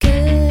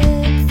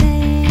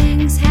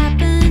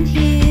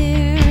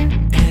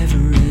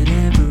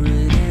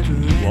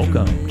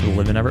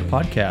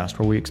podcast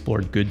where we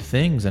explore good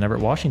things in Everett,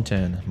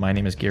 Washington. My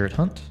name is Garrett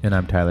Hunt. And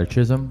I'm Tyler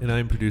Chisholm. And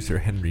I'm producer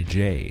Henry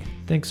J.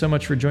 Thanks so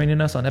much for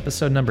joining us on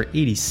episode number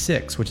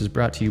 86, which is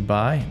brought to you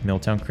by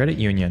Milltown Credit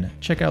Union.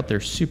 Check out their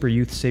Super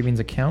Youth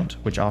Savings Account,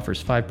 which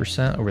offers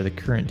 5% over the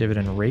current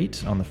dividend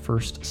rate on the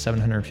first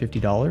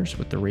 $750,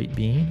 with the rate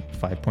being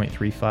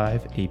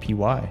 5.35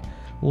 APY.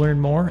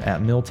 Learn more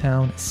at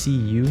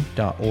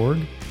milltowncu.org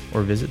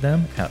or visit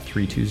them at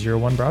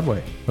 3201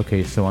 Broadway.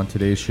 Okay, so on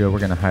today's show, we're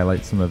going to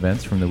highlight some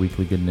events from the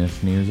Weekly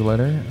Goodness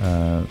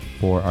newsletter.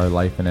 For our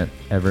Life in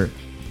Everett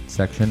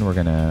section, we're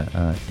going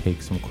to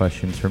take some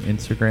questions from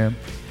Instagram,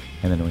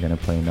 and then we're going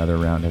to play another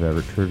round of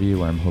Everett Trivia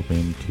where I'm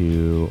hoping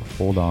to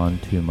hold on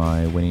to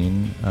my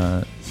winning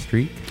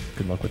streak.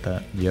 Good luck with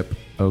that. Yep.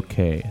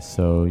 Okay,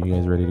 so you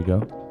guys ready to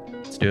go?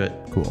 Let's do it.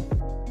 Cool.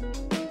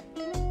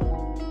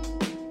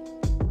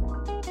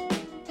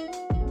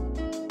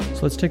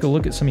 So let's take a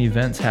look at some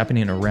events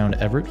happening around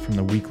Everett from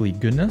the Weekly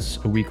Goodness,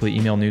 a weekly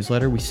email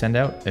newsletter we send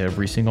out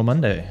every single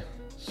Monday.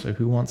 So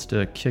who wants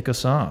to kick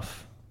us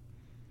off?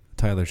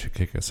 Tyler should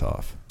kick us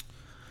off.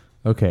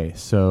 Okay,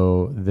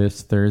 so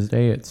this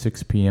Thursday at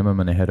 6 p.m., I'm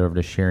going to head over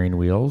to Sharing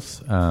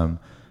Wheels. I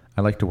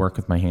like to work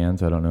with my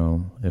hands. I don't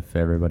know if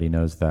everybody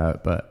knows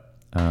that, but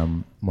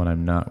when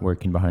I'm not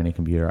working behind a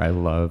computer, I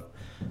love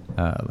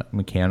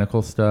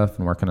mechanical stuff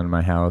and working on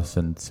my house.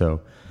 And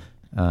so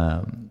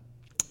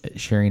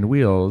Sharing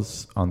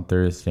Wheels on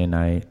Thursday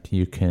night,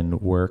 you can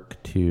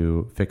work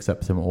to fix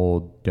up some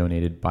old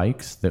donated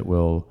bikes that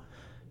will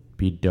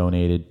be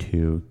donated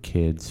to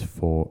kids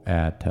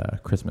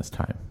at Christmas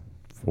time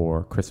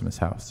for Christmas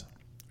House.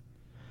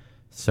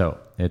 So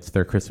it's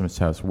their Christmas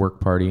House work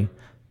party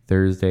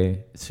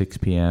Thursday, 6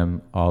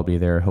 p.m. I'll be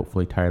there.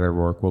 Hopefully Tyler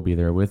Rourke will be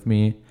there with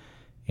me.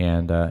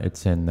 And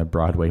it's in the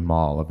Broadway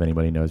Mall, if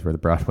anybody knows where the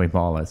Broadway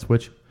Mall is,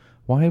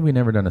 why have we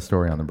never done a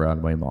story on the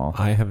Broadway Mall?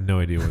 I have no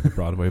idea where the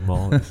Broadway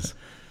Mall is.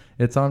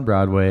 It's on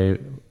Broadway,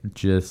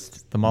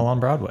 just... The mall on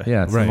Broadway.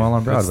 Yeah, it's the mall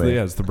on Broadway.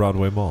 It's the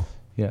Broadway Mall.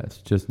 Yeah, it's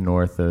just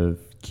north of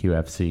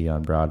QFC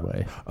on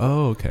Broadway.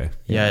 Oh, okay.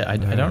 Yeah, I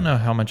don't know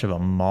how much of a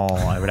mall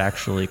I would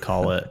actually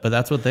call it, but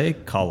that's what they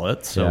call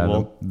it, so yeah,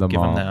 we'll the give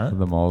mall, them that.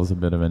 The mall is a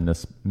bit of a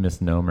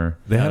misnomer.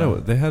 They had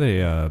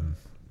a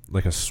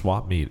like a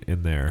swap meet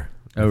in there.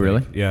 Oh,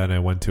 really? Yeah, and I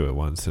went to it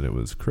once, and it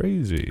was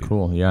crazy.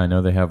 Cool. Yeah, I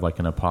know they have like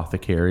an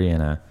apothecary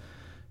and a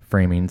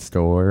framing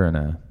store and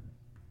a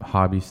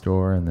hobby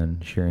store, and then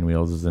Sharing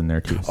Wheels is in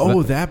there too.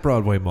 So that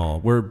Broadway Mall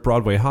where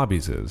Broadway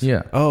Hobbies is.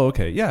 Yeah. Oh,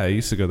 okay. Yeah, I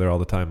used to go there all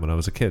the time when I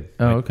was a kid.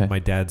 Okay. My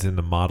dad's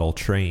into model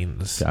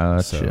trains.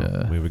 Gotcha.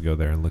 So we would go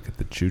there and look at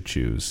the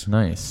choo-choos.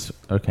 Nice.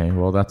 Okay,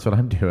 well, that's what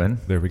I'm doing.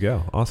 There we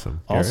go.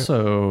 Awesome.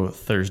 Also,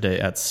 Thursday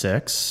at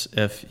 6,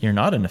 if you're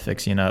not into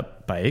fixing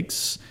up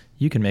bikes,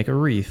 you can make a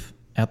wreath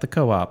at the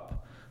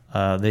co-op.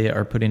 They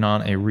are putting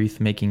on a wreath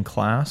making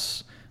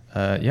class.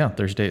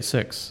 Thursday at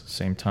 6,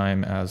 same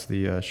time as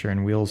the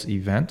Sharing Wheels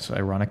event,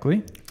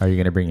 ironically. Are you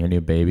going to bring your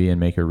new baby and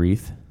make a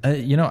wreath? I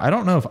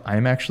don't know if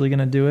I'm actually going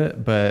to do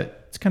it,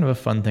 but it's kind of a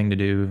fun thing to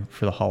do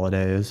for the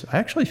holidays. I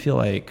actually feel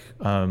like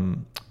my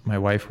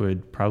wife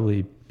would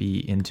probably be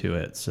into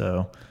it,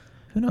 so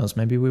who knows?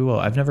 Maybe we will.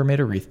 I've never made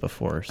a wreath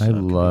before, so I it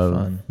could be love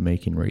fun.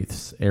 making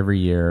wreaths. Every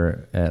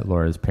year at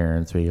Laura's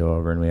parents, we go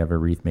over and we have a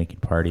wreath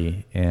making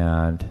party,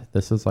 and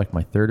this is like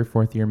my third or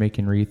fourth year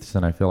making wreaths,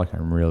 and I feel like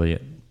I'm really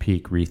at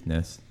peak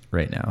wreathness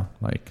right now.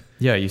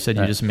 Yeah, you said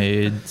you just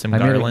made some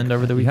garland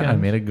over the weekend? Yeah, I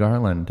made a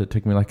garland. It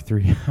took me like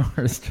 3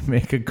 hours to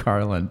make a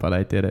garland, but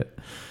I did it.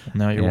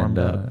 Now you're warmed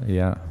up.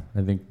 Yeah,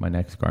 I think my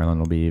next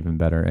garland will be even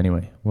better.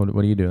 Anyway, what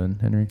are you doing,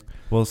 Henry?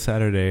 Well,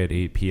 Saturday at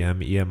 8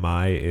 p.m.,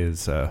 EMI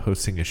is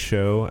hosting a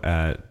show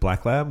at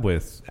Black Lab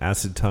with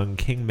Acid Tongue,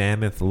 King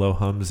Mammoth, Low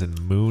Hums,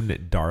 and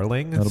Moon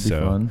Darling. That'll be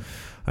fun.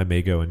 I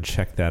may go and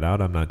check that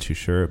out. I'm not too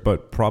sure.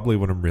 But probably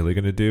what I'm really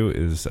going to do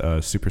is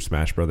Super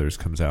Smash Brothers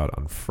comes out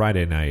on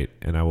Friday night,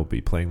 and I will be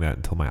playing that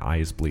until my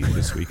eyes bleed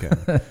this weekend.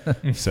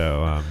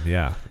 So,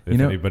 if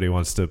anybody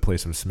wants to play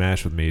some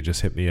Smash with me, just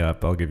hit me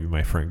up. I'll give you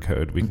my friend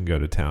code. We can go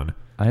to town.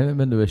 I haven't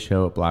been to a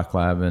show at Black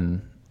Lab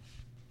in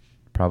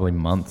probably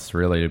months,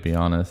 really, to be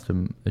honest.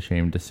 I'm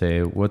ashamed to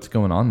say. What's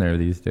going on there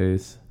these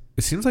days?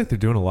 It seems like they're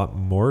doing a lot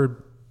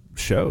more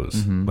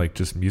shows, like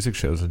just music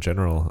shows in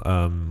general.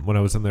 When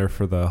I was in there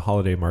for the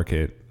holiday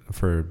market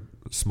for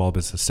Small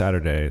Business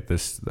Saturday,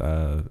 this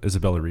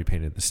Isabella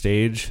repainted the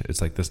stage.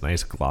 It's like this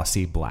nice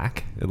glossy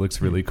black. It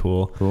looks really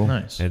cool.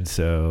 Nice. And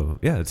so,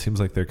 yeah, it seems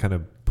like they're kind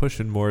of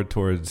pushing more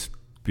towards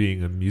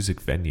being a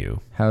music venue.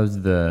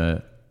 How's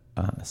the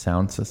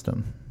sound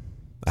system?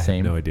 I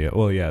have no idea.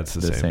 Well, yeah, it's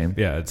the same.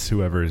 Yeah, it's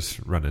whoever's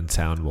running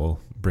sound will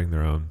bring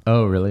their own.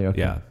 Oh, really? Okay.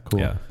 Yeah, cool.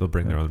 Yeah, they'll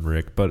bring their own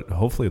rig, but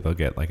hopefully they'll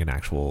get like an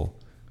actual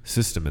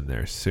system in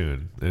there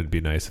soon. It'd be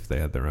nice if they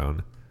had their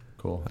own.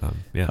 Cool.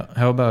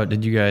 How about,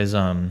 did you guys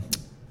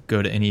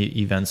go to any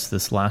events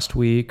this last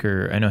week?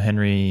 Or I know,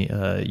 Henry,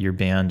 your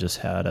band just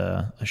had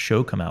a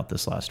show come out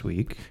this last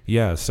week.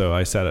 Yeah, so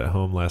I sat at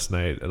home last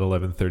night at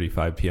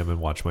 11:35 p.m.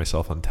 and watched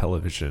myself on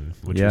television,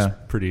 which is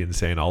pretty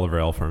insane. Oliver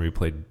Elf Army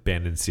played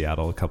band in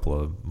Seattle a couple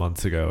of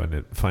months ago, and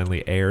it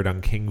finally aired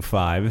on King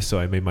 5, so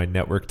I made my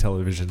network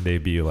television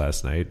debut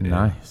last night.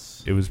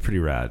 Nice. It was pretty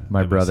rad.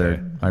 My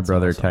brother awesome.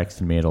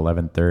 texted me at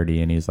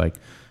 11:30, and he's like,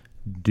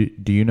 do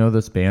you know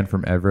this band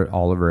from Everett,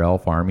 Oliver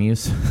Elf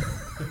Armies?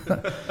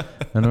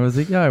 And I was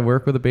like, yeah, I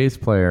work with a bass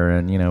player,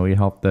 and we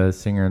help the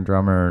singer and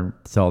drummer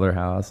sell their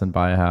house and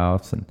buy a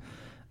house, and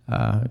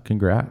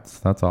congrats,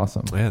 that's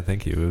awesome. Yeah,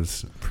 thank you. It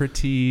was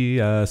pretty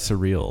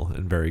surreal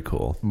and very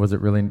cool. Was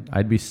it really?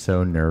 I'd be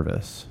so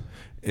nervous.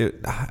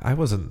 I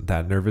wasn't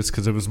that nervous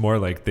because it was more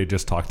like they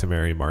just talked to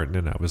Mary Martin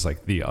and I was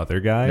like the other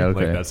guy.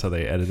 Okay. Like that's how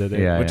they edited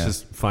it, which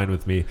is fine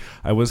with me.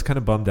 I was kind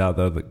of bummed out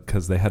though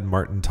because they had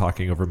Martin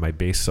talking over my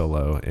bass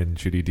solo in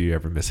Judy Do You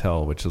Ever Miss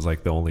Hell, which is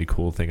like the only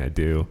cool thing I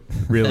do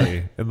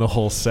really in the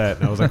whole set.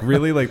 And I was like,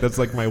 really? Like that's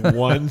like my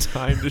one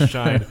time to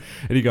shine.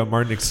 And you got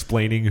Martin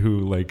explaining who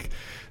like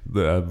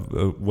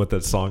what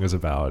that song is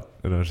about,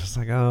 and I was just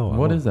like,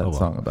 what is that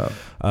song about?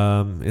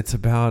 It's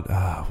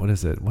about what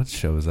is it? What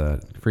show is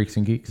that? Freaks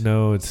and Geeks?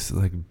 No, it's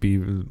like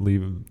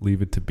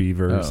leave it to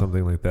Beaver or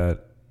something like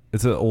that.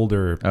 It's an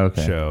older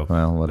show.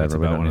 Well, whatever. It's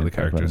about one of the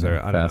characters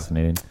there. I don't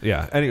Fascinating. know.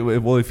 Yeah. Anyway,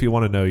 well, if you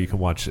want to know, you can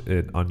watch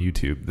it on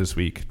YouTube this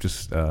week.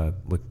 Just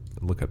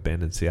look up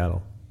Band in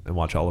Seattle and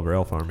watch Oliver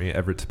Elf Army,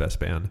 Everett's best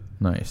band.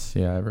 Nice.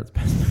 Yeah, Everett's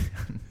best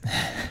band.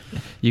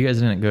 You guys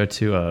didn't go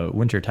to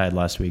Wintertide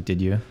last week,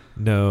 did you?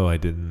 No, I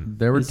didn't.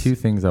 There were two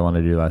things I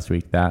wanted to do last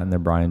week, that and the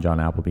Brian John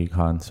Appleby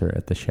concert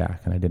at the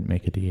Shack, and I didn't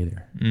make it to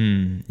either.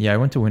 Yeah, I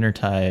went to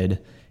Wintertide,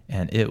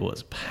 and it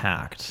was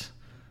packed.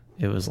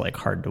 It was like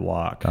hard to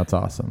walk. That's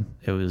awesome.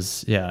 It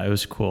was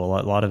cool.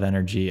 A lot of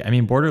energy. I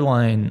mean,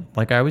 Borderline,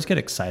 like I always get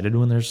excited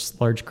when there's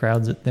large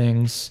crowds at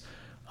things.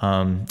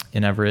 In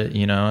Everett,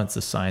 it's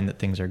a sign that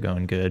things are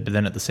going good. But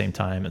then at the same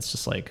time, it's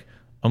just like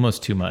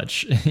almost too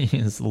much.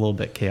 It's a little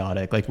bit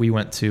chaotic. Like we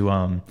went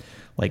to,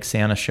 like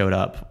Santa showed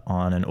up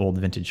on an old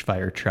vintage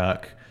fire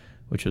truck,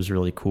 which was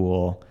really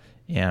cool.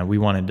 And we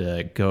wanted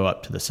to go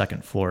up to the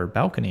second floor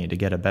balcony to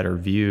get a better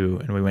view.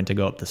 And we went to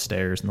go up the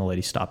stairs, and the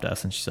lady stopped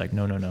us, and she's like,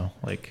 no.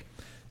 Like,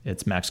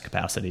 it's max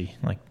capacity.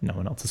 Like, no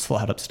one else is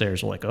allowed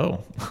upstairs. We're like,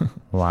 oh.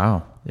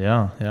 Wow.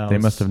 Yeah. They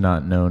must have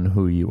not known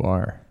who you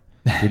are.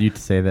 Did you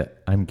say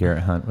that I'm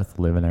Garrett Hunt with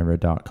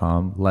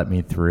liveineverett.com? Let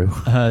me through.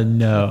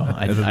 No.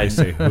 And then they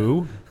say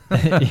who?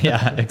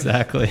 Yeah,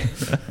 exactly.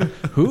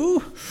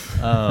 Who?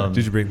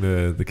 Did you bring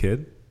the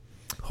kid?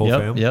 Whole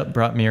fam? Yep.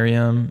 Brought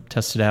Miriam,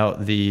 tested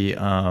out the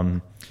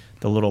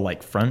little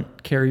like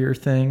front carrier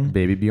thing.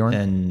 Baby Bjorn?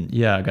 And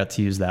yeah, I got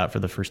to use that for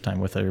the first time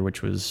with her,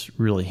 which was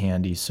really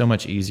handy. So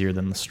much easier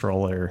than the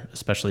stroller,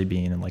 especially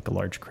being in like a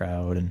large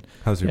crowd. And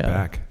how's your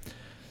back?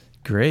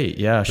 Great.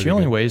 Yeah. Pretty she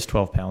only good. weighs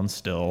 12 pounds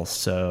still.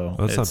 So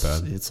that's not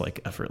bad. It's like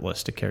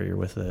effortless to carry her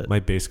with it.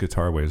 My bass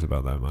guitar weighs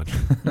about that much.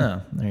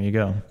 Oh, there you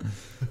go.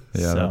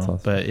 Yeah, that's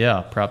awesome. But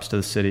yeah, props to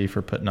the city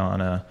for putting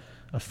on a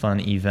fun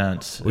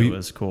event. It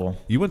was cool.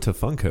 You went to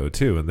Funko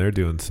too, and they're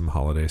doing some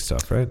holiday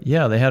stuff, right?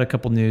 Yeah, they had a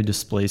couple new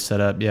displays set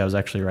up. Yeah, it was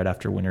actually right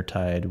after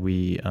Wintertide.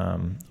 We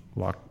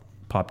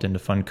popped into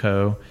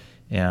Funko,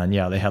 and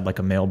yeah, they had like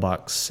a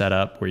mailbox set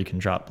up where you can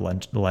drop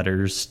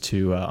letters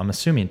to, I'm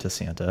assuming to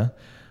Santa.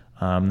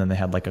 Then they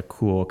had like a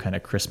cool kind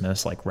of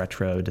Christmas, like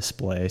retro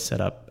display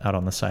set up out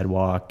on the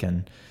sidewalk.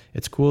 And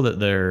it's cool that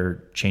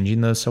they're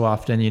changing those so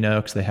often,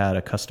 because they had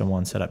a custom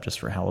one set up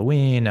just for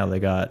Halloween. Now they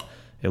got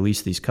at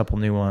least these couple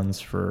new ones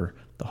for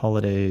the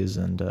holidays.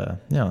 And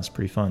yeah, it's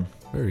pretty fun.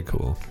 Very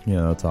cool.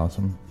 Yeah, that's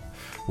awesome.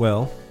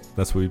 Well,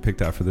 that's what we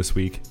picked out for this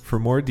week. For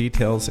more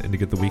details and to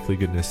get the weekly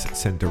goodness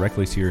sent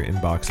directly to your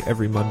inbox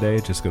every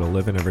Monday, just go to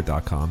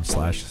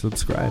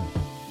liveineverett.com/subscribe.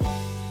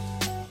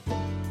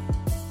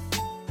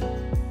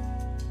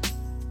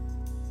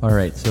 All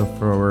right, so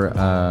for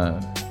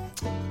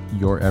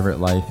Your Everett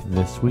Life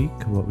this week,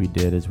 what we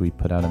did is we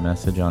put out a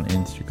message on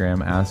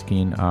Instagram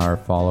asking our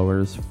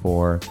followers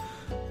for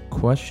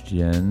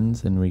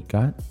questions, and we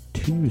got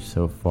 2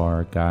 so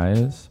far,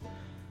 guys.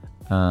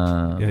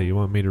 Yeah, you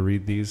want me to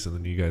read these and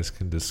then you guys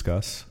can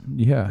discuss?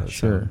 Yeah,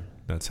 sure.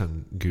 That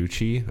sound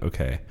Gucci?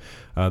 Okay.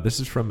 This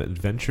is from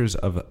Adventures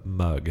of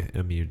Mug,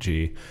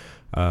 M-U-G.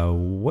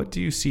 What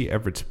do you see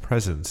Everett's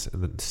presence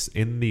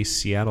in the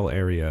Seattle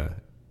area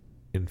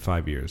in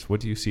 5 years? What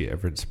do you see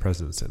Everett's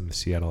presence in the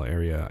Seattle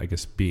area, I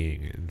guess,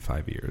 being in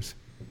 5 years?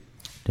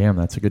 Damn,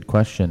 that's a good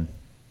question.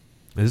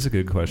 This is a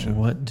good question.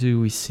 What do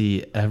we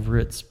see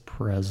Everett's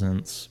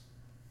presence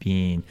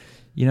being?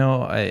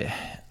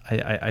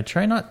 I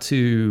try not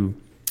to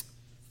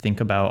think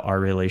about our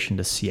relation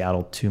to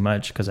Seattle too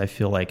much because I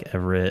feel like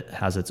Everett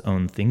has its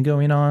own thing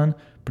going on.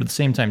 But at the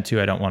same time,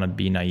 too, I don't want to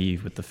be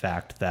naive with the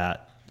fact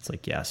that it's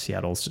like, yeah,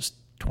 Seattle's just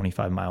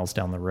 25 miles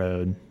down the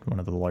road, one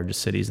of the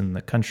largest cities in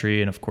the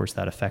country. And of course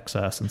that affects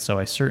us. And so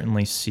I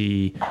certainly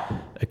see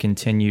a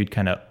continued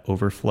kind of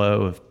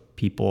overflow of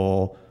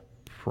people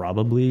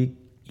probably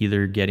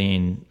either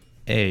getting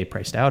A,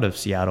 priced out of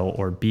Seattle,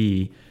 or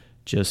B,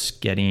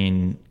 just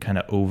getting kind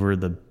of over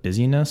the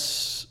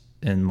busyness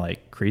and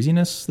like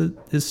craziness that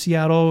is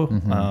Seattle.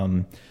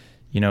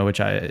 Which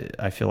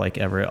I feel like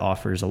Everett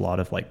offers a lot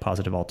of like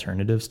positive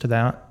alternatives to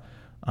that.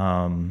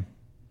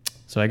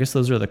 So I guess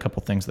those are the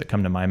couple things that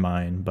come to my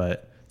mind,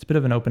 but it's a bit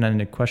of an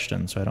open-ended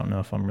question. So I don't know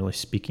if I'm really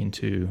speaking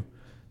to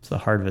the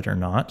heart of it or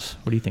not.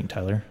 What do you think,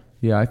 Tyler?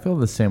 Yeah, I feel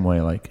the same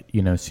way. Like,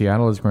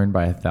 Seattle is growing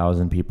by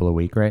 1,000 people a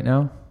week right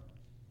now.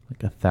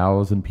 Like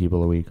 1,000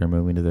 people a week are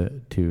moving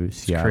to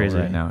Seattle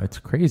right now. It's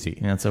crazy.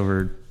 Yeah, it's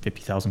over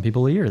 50,000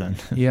 people a year then.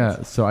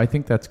 Yeah, so I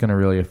think that's going to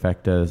really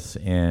affect us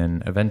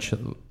in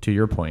eventually, to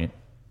your point,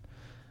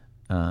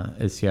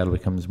 as Seattle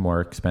becomes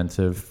more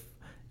expensive.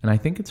 And I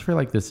think it's for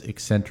like this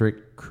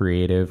eccentric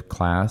creative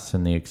class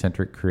and the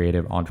eccentric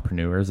creative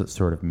entrepreneurs that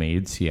sort of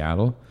made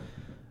Seattle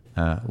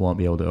won't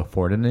be able to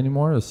afford it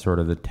anymore. It's sort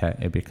of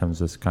it becomes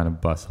this kind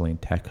of bustling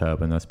tech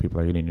hub, and those people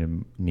are going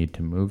to need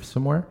to move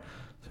somewhere.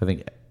 So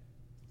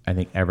I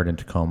think Everett and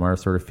Tacoma are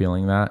sort of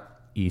feeling that.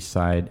 East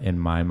Side, in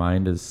my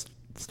mind, is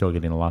still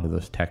getting a lot of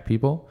those tech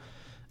people.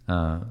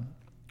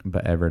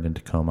 But Everett and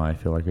Tacoma, I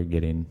feel like, are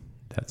getting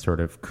that sort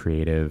of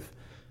creative,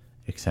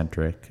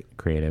 eccentric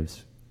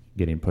creatives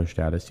getting pushed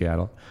out of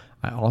Seattle.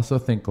 I also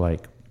think and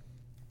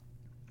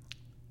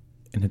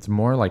it's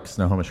more like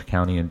Snohomish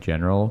County in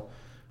general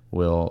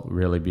will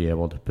really be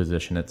able to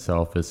position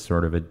itself as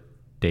sort of a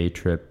day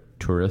trip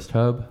tourist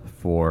hub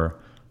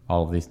for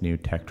all of these new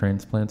tech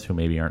transplants who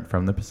maybe aren't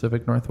from the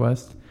Pacific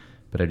Northwest.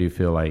 But I do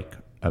feel like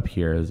up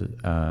here is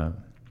a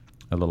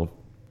little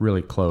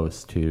really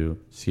close to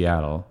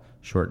Seattle,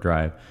 short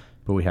drive,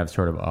 but we have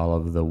sort of all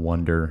of the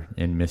wonder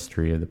and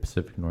mystery of the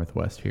Pacific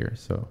Northwest here.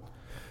 So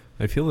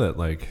I feel that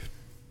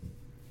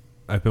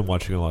I've been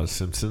watching a lot of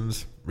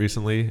Simpsons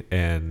recently,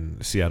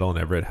 and Seattle and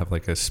Everett have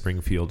like a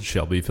Springfield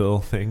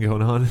Shelbyville thing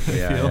going on.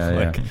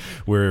 Yeah.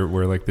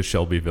 We're like the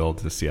Shelbyville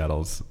to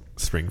Seattle's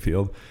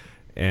Springfield.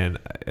 And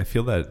I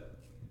feel that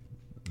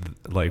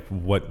like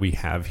what we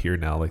have here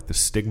now, like the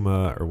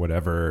stigma or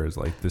whatever is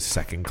like the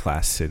second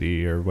class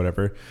city or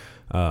whatever.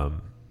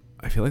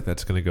 I feel like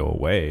that's going to go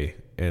away,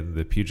 and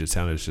the Puget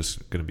Sound is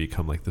just going to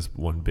become like this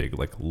one big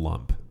like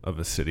lump of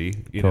a city,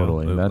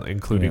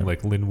 including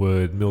like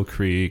Linwood, Mill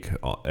Creek,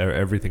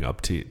 everything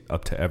up to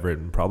Everett,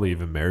 and probably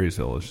even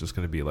Marysville is just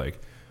going to be like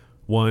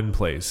one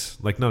place,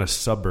 like not a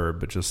suburb,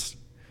 but just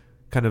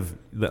kind of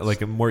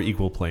like a more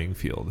equal playing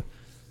field.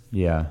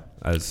 Yeah.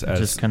 It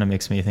just kind of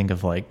makes me think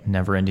of like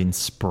never-ending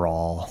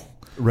sprawl.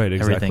 Right,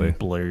 exactly. Everything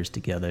blurs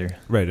together.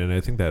 Right, and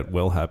I think that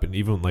will happen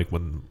even like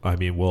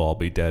we'll all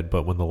be dead,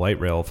 but when the light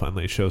rail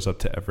finally shows up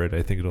to Everett,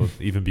 I think it'll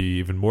be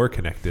even more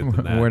connected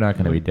than that. We're not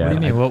going to be dead.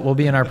 What do you mean? We'll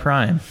be in our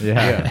prime.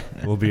 Yeah.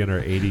 We'll be in our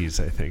 80s,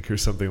 I think, or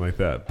something like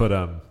that.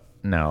 But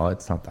no,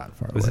 it's not that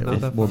far is away.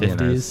 It not we'll 50s? be in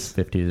our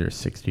 50s or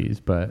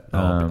 60s, but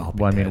I'll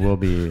be dead. we'll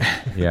be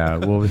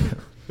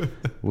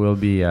we'll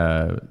be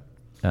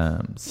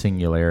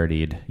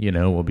singularity'd,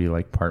 we'll be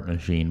like part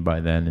machine by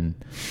then. And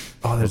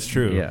that's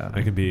true. Yeah,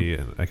 I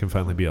can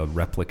finally be a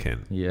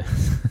replicant. Yeah.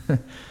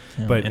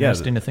 But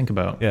interesting to think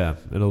about. Yeah,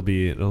 it'll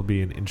be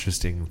an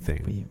interesting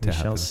thing we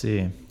shall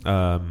see.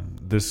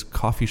 This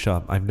coffee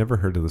shop, I've never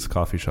heard of this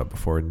coffee shop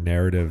before,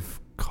 Narrative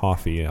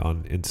Coffee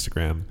on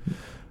Instagram.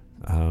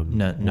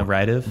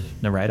 Narrative.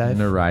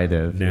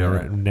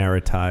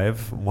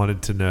 Narrative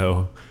wanted to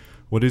know,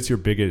 what is your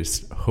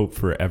biggest hope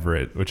for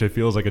Everett? Which I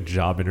feel is like a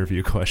job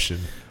interview question.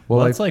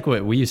 Well, it's like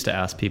what we used to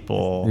ask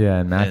people. Yeah,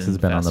 and Max has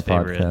been on the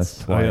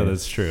podcast twice. Oh, yeah,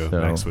 that's true. So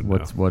Max would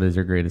know. What is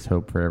your greatest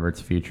hope for Everett's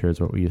future is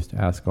what we used to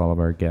ask all of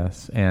our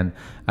guests. And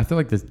I feel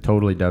like this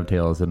totally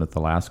dovetails into the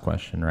last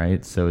question,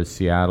 right? So is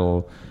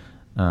Seattle,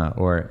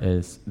 or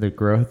is the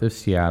growth of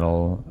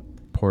Seattle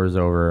pours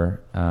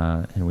over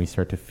and we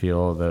start to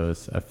feel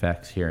those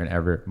effects here in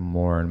Everett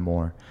more and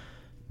more?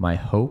 My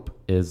hope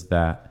is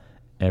that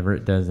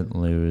Everett doesn't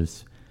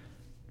lose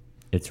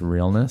its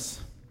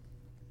realness.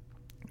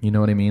 You know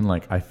what I mean?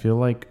 Like, I feel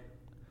like,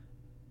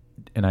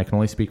 and I can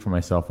only speak for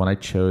myself, when I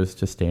chose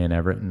to stay in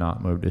Everett and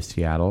not move to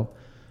Seattle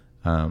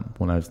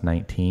when I was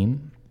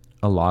 19,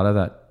 a lot of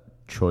that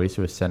choice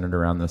was centered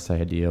around this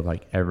idea of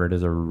like Everett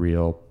is a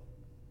real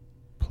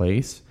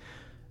place,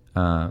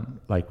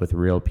 like with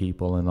real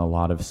people and a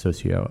lot of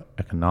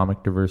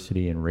socioeconomic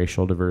diversity and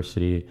racial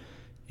diversity.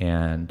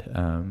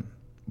 And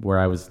where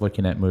I was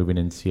looking at moving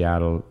in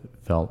Seattle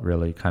felt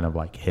really kind of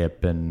like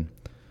hip and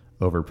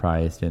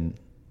overpriced and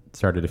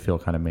started to feel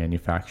kind of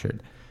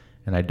manufactured.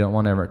 And I don't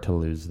want Everett to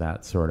lose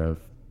that sort of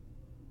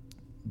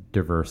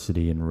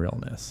diversity and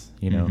realness,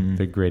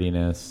 the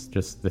grittiness,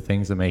 just the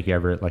things that make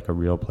Everett like a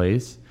real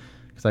place.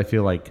 Because I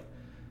feel like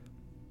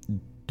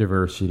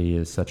diversity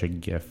is such a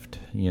gift,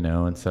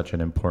 and such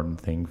an important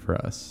thing for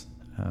us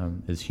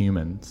as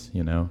humans,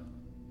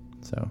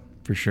 so.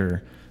 For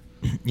sure.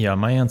 Yeah,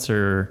 my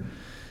answer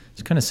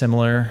is kind of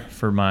similar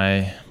for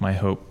my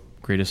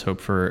greatest hope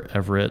for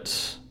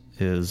Everett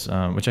is,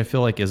 which I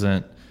feel like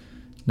isn't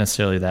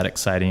necessarily that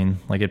exciting.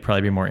 Like, it'd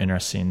probably be more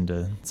interesting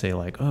to say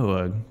like,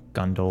 a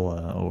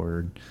gondola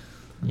or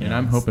And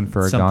I'm hoping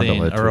for a something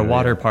gondola or a too,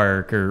 water yeah.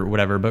 park or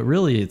whatever. But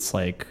really, it's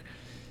like,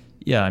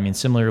 yeah, I mean,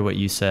 similar to what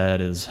you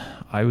said, is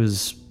I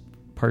was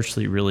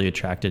partially really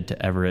attracted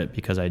to Everett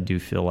because I do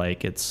feel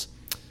like it's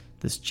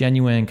this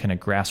genuine kind of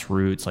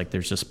grassroots, like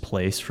there's just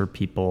place for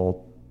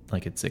people,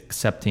 like it's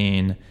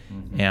accepting.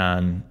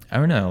 And I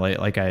don't know,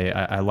 like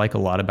I like a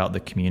lot about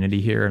the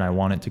community here, and I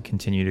want it to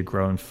continue to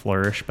grow and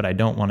flourish, but I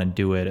don't want to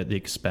do it at the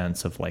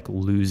expense of like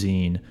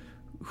losing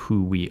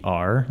who we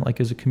are like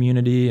as a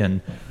community.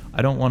 And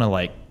I don't want to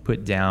like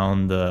put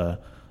down the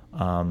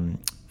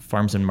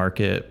Farms and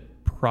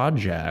Market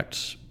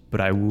project,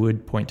 but I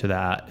would point to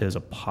that as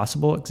a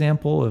possible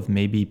example of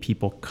maybe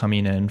people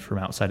coming in from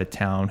outside of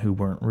town who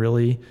weren't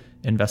really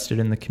invested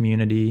in the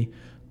community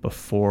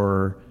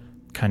before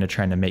kind of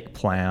trying to make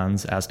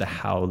plans as to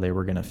how they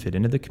were going to fit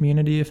into the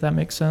community, if that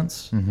makes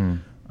sense.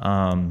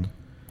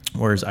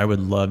 Whereas I would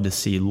love to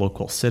see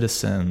local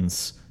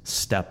citizens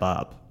step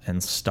up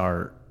and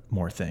start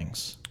more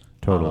things.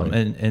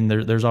 Totally. And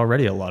there's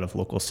already a lot of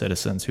local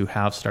citizens who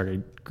have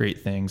started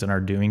great things and are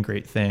doing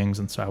great things.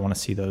 And so I want to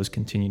see those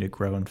continue to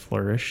grow and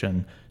flourish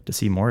and to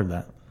see more of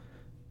that.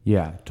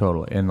 Yeah,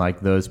 totally. And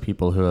like those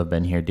people who have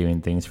been here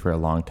doing things for a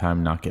long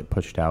time not get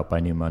pushed out by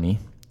new money,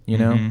 you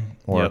know,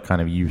 or Yep.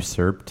 kind of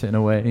usurped in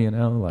a way, you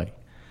know, like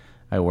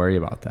I worry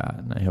about that,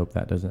 and I hope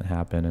that doesn't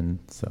happen. And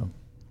so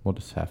we'll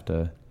just have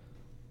to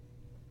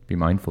be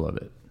mindful of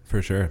it.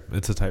 For sure.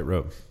 It's a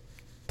tightrope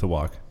to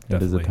walk.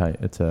 It is a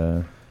Definitely. it's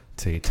a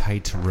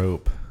tight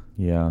rope.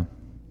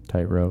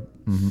 tightrope.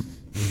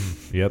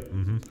 Yep.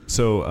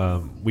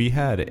 So we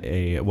had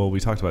we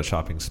talked about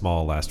shopping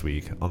small last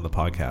week on the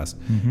podcast,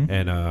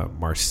 and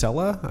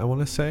Marcella, I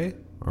want to say,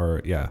 I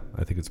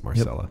think it's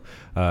Marcella,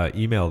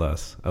 emailed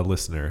us, a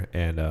listener,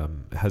 and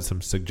had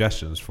some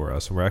suggestions for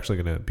us. And we're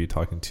actually going to be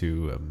talking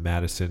to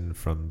Madison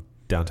from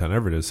Downtown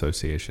Everett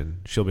Association.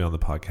 She'll be on the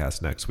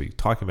podcast next week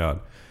talking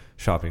about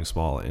shopping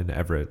small in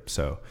Everett.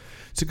 So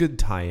it's a good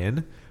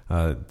tie-in.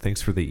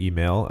 Thanks for the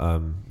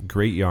email.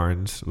 Great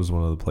Yarns was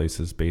one of the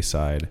places,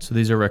 Bayside. So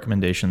these are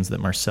recommendations that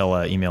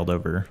Marcella emailed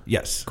over.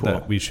 Yes, Cool.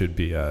 that we should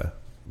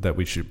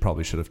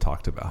have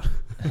talked about.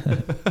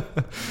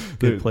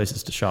 Good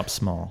places to shop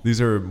small. These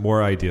are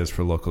more ideas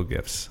for local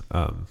gifts.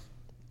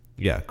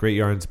 Great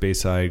Yarns,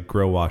 Bayside,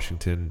 Grow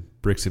Washington,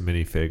 Bricks and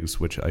Minifigs,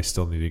 which I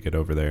still need to get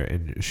over there,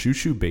 and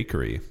Shoo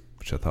Bakery,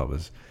 which I thought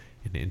was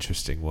an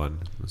interesting one.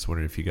 I was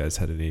wondering if you guys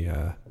had any.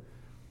 I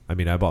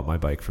bought my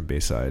bike from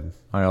Bayside.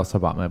 I also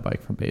bought my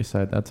bike from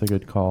Bayside. That's a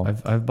good call.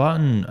 I've bought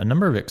a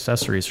number of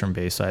accessories from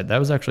Bayside. That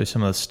was actually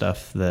some of the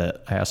stuff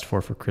that I asked for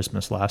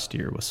Christmas last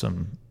year, was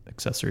some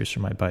accessories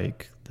for my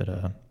bike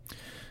that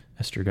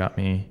Esther got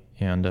me.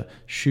 And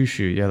Shoo,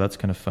 yeah, that's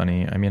kind of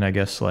funny. I mean, I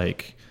guess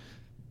like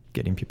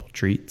getting people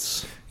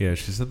treats. Yeah,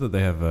 she said that they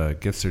have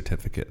gift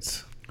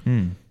certificates.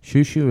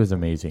 Shoo is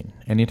amazing.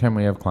 Anytime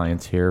we have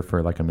clients here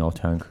for like a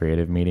Milltown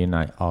creative meeting,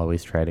 I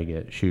always try to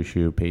get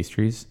Shoo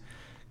pastries.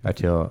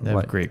 They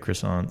have great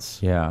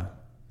croissants. Yeah.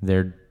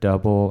 They're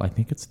I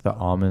think it's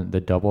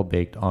the double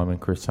baked almond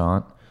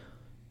croissant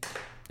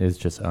is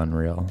just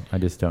unreal. I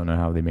just don't know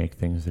how they make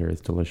things that are as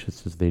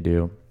delicious as they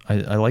do.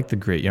 I like the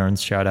Great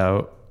Yarns shout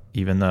out,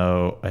 even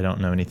though I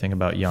don't know anything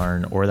about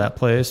yarn or that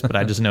place, but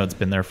I just know it's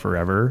been there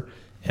forever.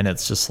 And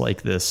it's just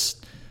like this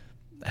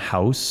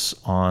house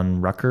on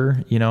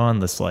Rucker, on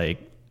this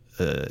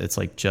it's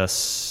like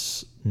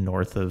just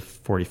north of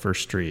 41st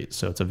Street.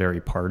 So it's a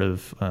very part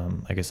of,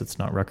 I guess it's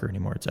not Rucker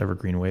anymore. It's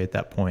Evergreen Way at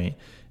that point.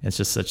 And it's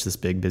just such this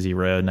big, busy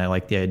road. And I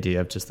like the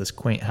idea of just this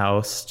quaint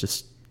house,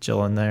 just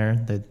chilling there,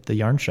 the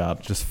yarn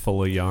shop. Just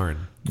full of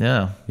yarn.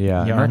 Yeah.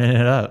 Yeah. Yarning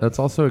it up. That's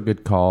also a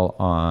good call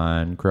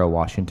on Grow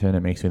Washington. It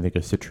makes me think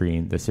of the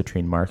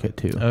Citrine Market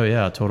too. Oh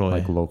yeah, totally.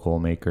 Like local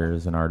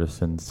makers and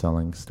artisans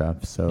selling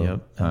stuff. So yep,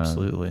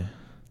 absolutely.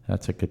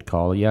 That's a good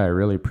call. Yeah, I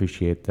really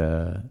appreciate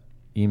the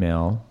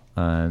email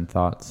and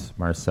thoughts,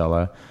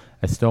 Marcella.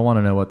 I still want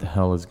to know what the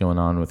hell is going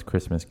on with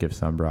Christmas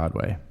gifts on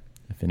Broadway.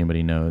 If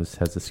anybody knows,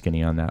 has a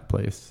skinny on that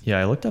place. Yeah,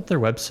 I looked up their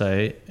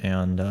website,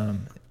 and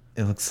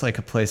it looks like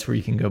a place where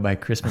you can go buy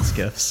Christmas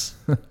gifts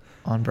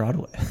on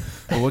Broadway.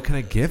 Well, what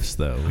kind of gifts,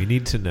 though? We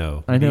need to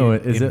know. I know.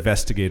 Is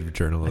investigative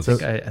journalism.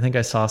 I think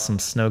I saw some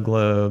snow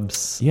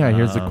globes. Yeah,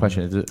 here's the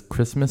question. Is it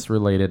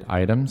Christmas-related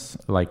items,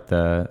 like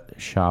the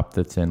shop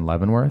that's in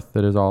Leavenworth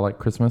that is all like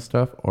Christmas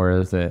stuff? Or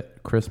is it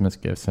Christmas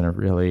gifts in a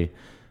really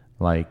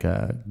like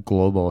a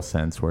global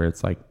sense where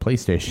it's like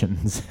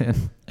PlayStations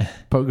and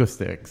pogo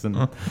sticks and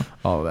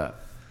all of that?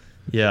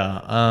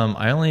 Yeah,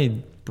 I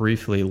only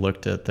briefly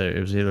looked at it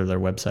was either their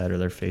website or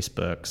their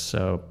Facebook,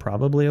 so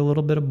probably a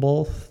little bit of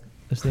both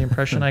is the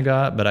impression I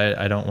got, but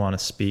I don't want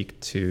to speak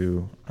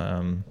to,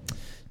 I'm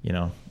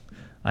not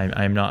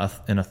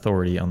an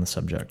authority on the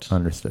subject.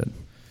 Understood.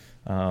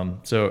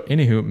 So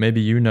anywho,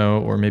 maybe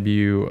or maybe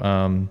you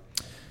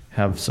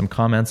have some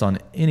comments on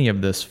any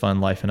of this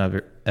fun Life in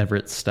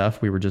Everett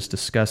stuff we were just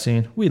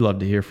discussing. We'd love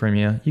to hear from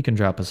you. You can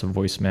drop us a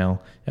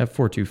voicemail at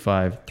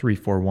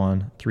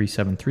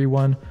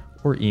 425-341-3731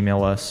 or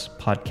email us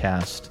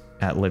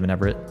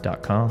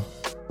podcast@liveineverett.com.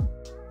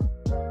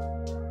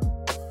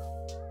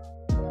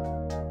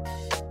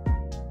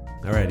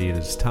 Alrighty, it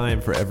is time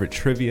for Everett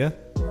Trivia.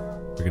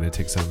 We're going to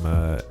take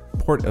some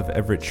Port of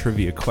Everett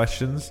Trivia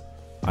questions.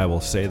 I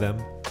will say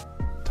them.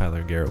 Tyler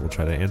and Garrett will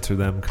try to answer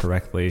them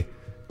correctly.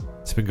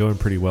 It's been going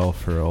pretty well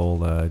for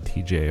old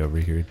TJ over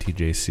here,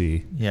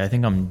 TJC. Yeah, I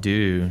think I'm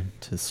due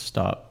to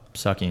stop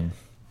sucking.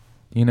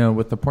 You know,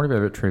 with the Port of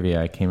Everett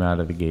trivia, I came out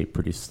of the gate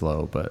pretty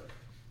slow, but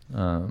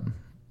the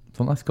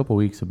last couple of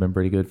weeks have been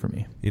pretty good for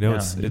me. You know, Yeah,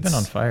 it's you've been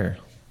on fire.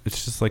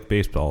 It's just like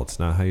baseball. It's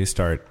not how you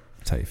start,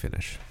 it's how you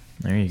finish.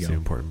 There you It's go. the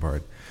important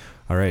part.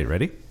 All right,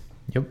 ready?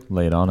 Yep.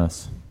 Lay it on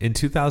us. In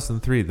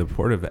 2003, the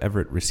Port of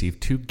Everett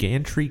received 2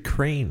 gantry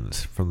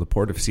cranes from the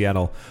Port of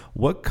Seattle.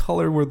 What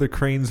color were the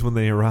cranes when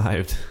they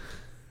arrived?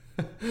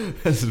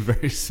 This is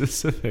very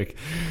specific.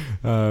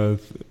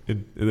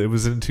 It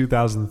was in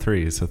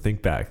 2003, so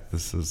think back.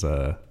 This is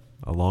a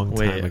long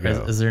time Wait,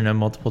 ago. is there no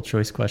multiple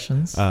choice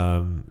questions?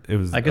 It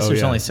was. I guess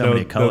there's only so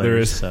many colors. No, there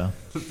is. So.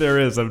 There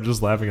is. I'm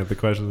just laughing at the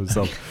question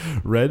itself.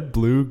 Red,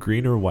 blue,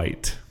 green, or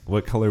white?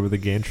 What color were the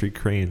gantry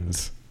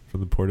cranes from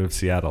the Port of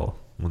Seattle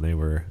when they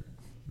were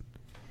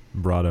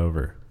brought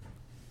over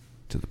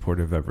to the Port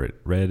of Everett?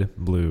 Red,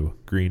 blue,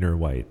 green, or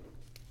white?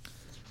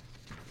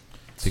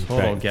 So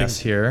I'll guess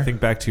here. Think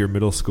back to your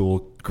middle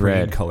school crane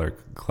Red. color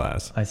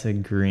class. I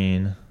said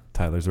green.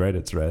 Tyler's right.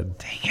 It's red.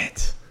 Dang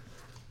it.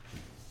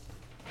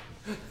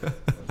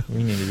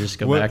 We need to just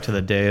go What- back to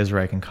the days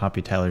where I can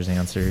copy Tyler's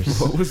answers.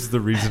 What was the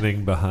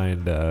reasoning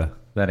behind?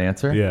 That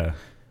answer? Yeah.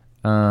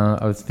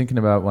 I was thinking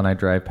about when I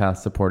drive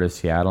past the Port of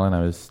Seattle, and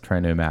I was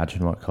trying to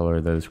imagine what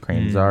color those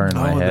cranes are in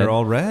my Oh, head. they're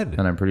all red.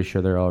 and I'm pretty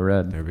sure they're all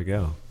red. There we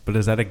go. But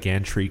is that a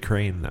gantry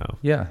crane though?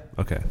 Yeah.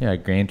 Okay. Yeah,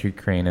 gantry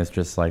crane is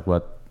just like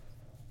what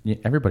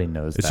everybody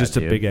knows. It's that, just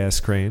a dude. big ass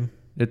crane.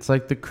 It's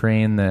like the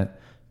crane that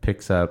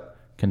picks up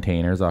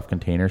containers off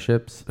container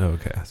ships. Oh,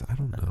 okay. I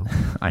don't know.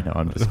 I know,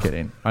 I'm just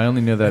kidding. I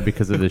only know that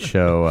because of the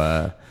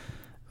show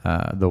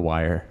The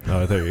Wire.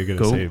 Oh, I thought you were going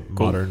to Go- say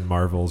go. Modern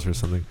Marvels or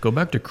something. Go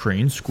back to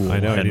crane school, I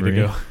know. Henry. I need to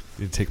go.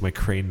 I need to take my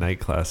crane night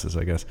classes,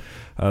 I guess.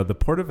 The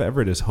Port of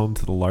Everett is home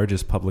to the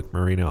largest public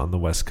marina on the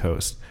West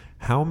Coast.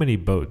 How many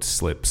boat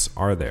slips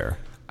are there?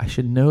 I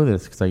should know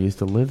this because I used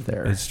to live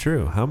there. It's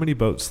true. How many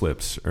boat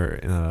slips are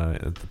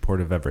at the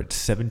Port of Everett?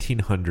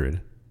 1,700,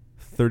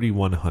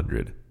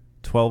 3,100,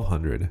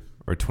 1,200,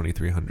 or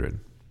 2,300?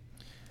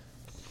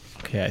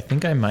 Okay, I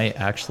think I might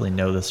actually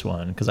know this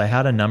one because I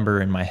had a number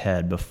in my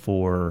head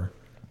before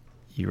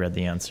you read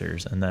the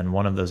answers, and then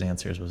one of those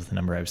answers was the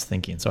number I was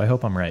thinking. So I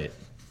hope I'm right.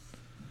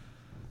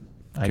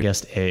 I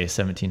guessed A,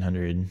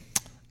 1,700.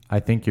 I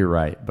think you're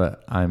right,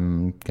 but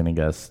I'm going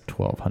to guess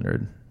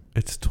 1,200.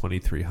 It's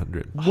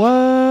 2,300. What?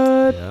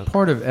 Yeah.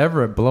 Port of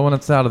Everett blowing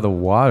us out of the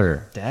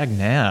water. Dag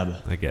nab.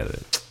 I get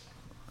it.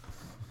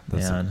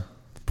 That's Man.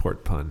 a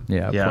port pun.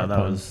 Yeah, Yeah, port that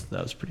pun.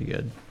 was pretty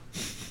good.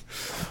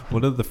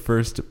 One of the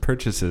first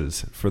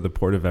purchases for the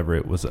Port of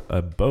Everett was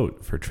a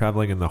boat for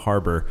traveling in the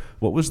harbor.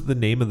 What was the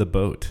name of the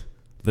boat?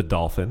 The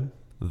Dolphin,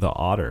 the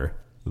Otter,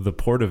 the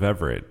Port of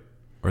Everett,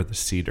 or the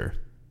Cedar?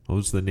 What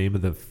was the name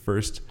of the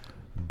first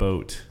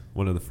boat,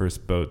 one of the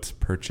first boats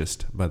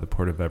purchased by the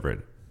Port of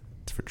Everett?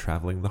 It's for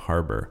traveling the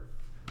harbor.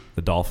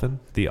 The Dolphin,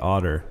 the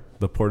Otter,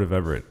 the Port of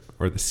Everett,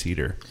 or the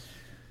Cedar?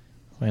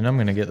 And I'm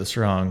going to get this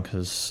wrong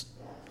because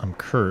I'm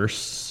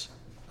cursed.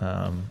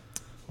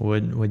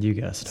 What'd you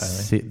guess,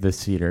 Tyler? The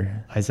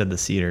Cedar. I said the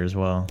Cedar as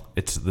well.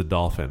 It's the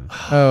Dolphin.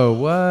 Oh,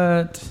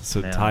 what?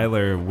 So Man.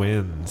 Tyler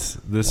wins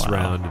this Wow.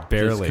 round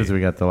barely. Because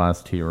we got the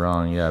last two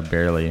wrong. Yeah,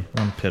 barely.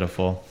 I'm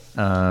pitiful.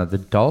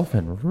 The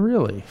Dolphin,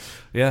 really?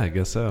 Yeah, I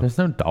guess so. There's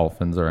no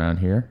dolphins around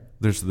here.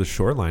 There's the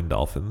Shoreline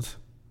Dolphins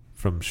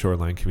from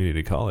Shoreline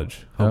Community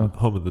College, Oh.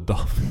 home of the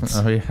Dolphins.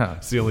 Oh, yeah.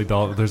 It's the only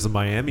Dolphin. There's the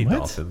Miami What?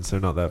 Dolphins.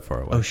 They're not that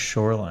far away. Oh,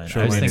 Shoreline. I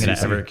Shoreline was thinking of is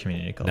easy. Everett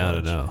Community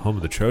College. No. Home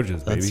of the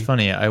Trojans, That's baby.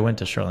 funny. I went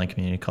to Shoreline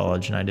Community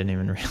College and I didn't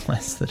even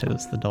realize that it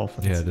was the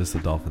Dolphins. Yeah, it is the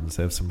Dolphins.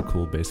 They have some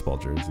cool baseball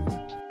jerseys.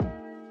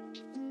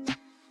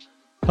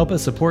 Help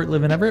us support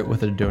Live in Everett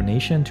with a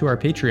donation to our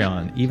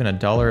Patreon. Even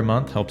 $1 a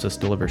month helps us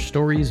deliver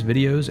stories,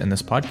 videos, and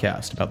this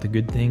podcast about the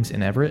good things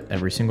in Everett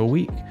every single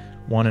week.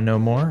 Want to know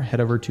more? Head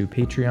over to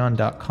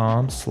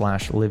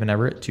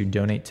patreon.com/liveineverett to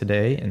donate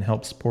today and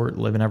help support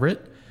Live in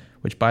Everett,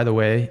 which, by the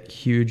way,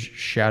 huge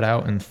shout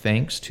out and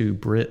thanks to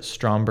Britt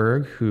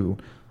Stromberg, who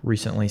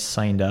recently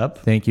signed up.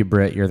 Thank you,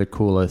 Brett. You're the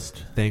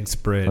coolest. Thanks,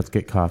 Britt. Let's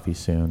get coffee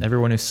soon.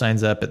 Everyone who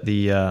signs up at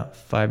the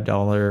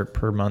 $5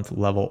 per month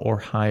level or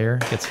higher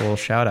gets a little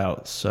shout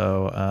out.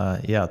 So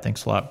yeah,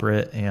 thanks a lot,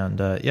 Britt. And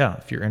yeah,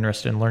 if you're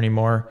interested in learning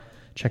more,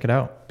 check it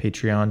out.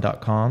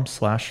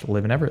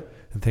 Patreon.com/liveineverett.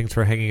 And thanks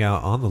for hanging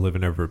out on the Live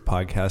in Everett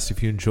podcast.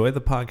 If you enjoy the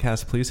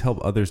podcast, please help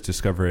others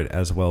discover it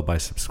as well by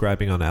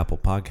subscribing on Apple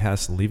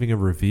Podcasts and leaving a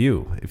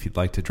review. If you'd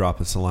like to drop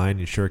us a line,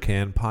 you sure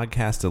can.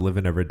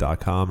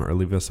 Podcast@liveineverett.com or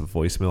leave us a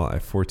voicemail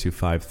at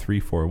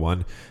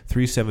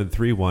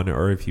 425-341-3731.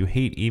 Or if you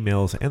hate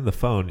emails and the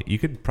phone, you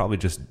could probably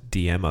just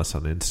DM us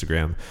on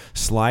Instagram.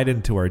 Slide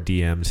into our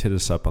DMs. Hit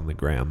us up on the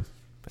gram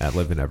at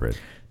Live in Everett.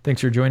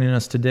 Thanks for joining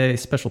us today.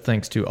 Special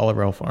thanks to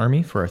Oliver Alpha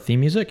Army for our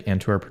theme music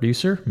and to our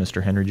producer,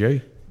 Mr. Henry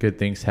J. good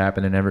things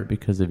happen in Everett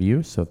because of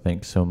you. So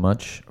thanks so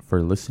much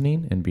for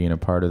listening and being a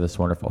part of this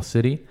wonderful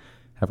city.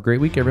 Have a great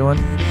week, everyone.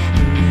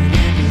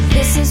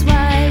 This is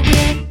why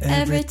we're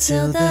Everett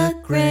till the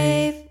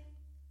grave.